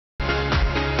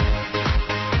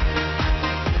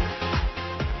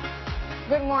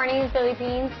morning,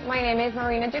 Philippines. My name is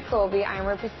Marina Jacoby. I'm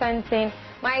representing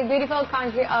my beautiful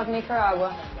country of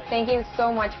Nicaragua. Thank you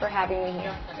so much for having me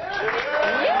here.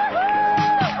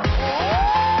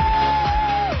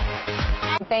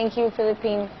 Thank you,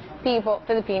 Filipinos,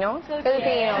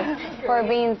 for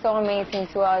being so amazing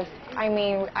to us. I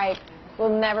mean, I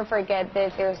will never forget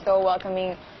this. They're so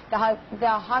welcoming. The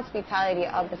hospitality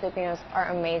of the Filipinos are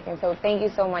amazing. So thank you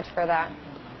so much for that.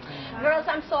 Girls,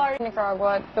 I'm sorry. In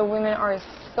Nicaragua, the women are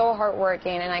so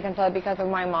hardworking, and I can tell because of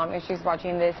my mom if she's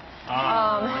watching this.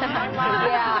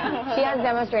 Yeah, she has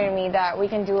demonstrated me that we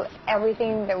can do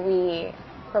everything that we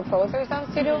propose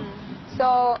ourselves to do.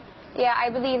 So, yeah, I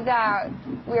believe that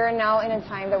we are now in a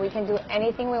time that we can do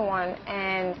anything we want,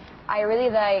 and I really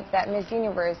like that Miss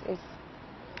Universe is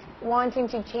wanting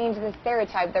to change the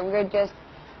stereotype that we're just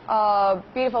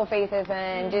beautiful faces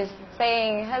and just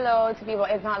saying hello to people.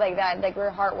 It's not like that. Like, we're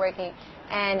hardworking,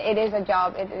 and it is a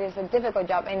job. It is a difficult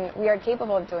job, and we are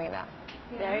capable of doing that.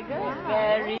 Very good.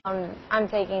 Very. I'm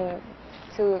taking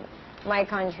to my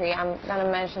country. I'm gonna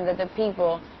mention that the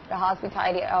people, the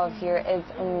hospitality of here is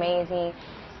amazing.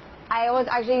 I was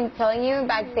actually telling you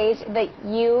backstage that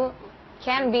you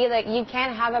can be like, you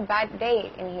can't have a bad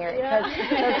day in here because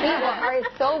the people are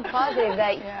so positive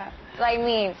that, like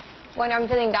me. When I'm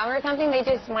feeling down or something, they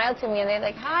just smile to me and they're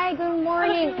like, "Hi, good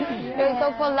morning." They're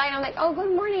so polite. I'm like, "Oh,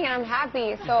 good morning," and I'm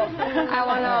happy. So I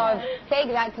want to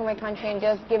take that to my country and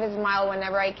just give a smile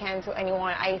whenever I can to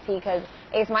anyone I see, because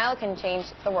a smile can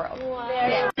change the world. Wow.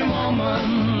 Yeah.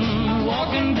 Woman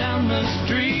walking down the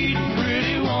street,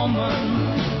 pretty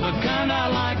woman, the kind I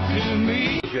like to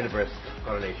meet. Universe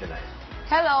Coronation Night.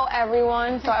 Hello,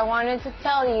 everyone. So I wanted to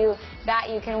tell you that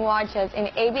you can watch us in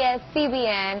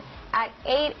ABS-CBN at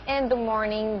 8 in the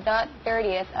morning, the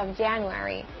 30th of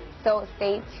January. So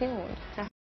stay tuned.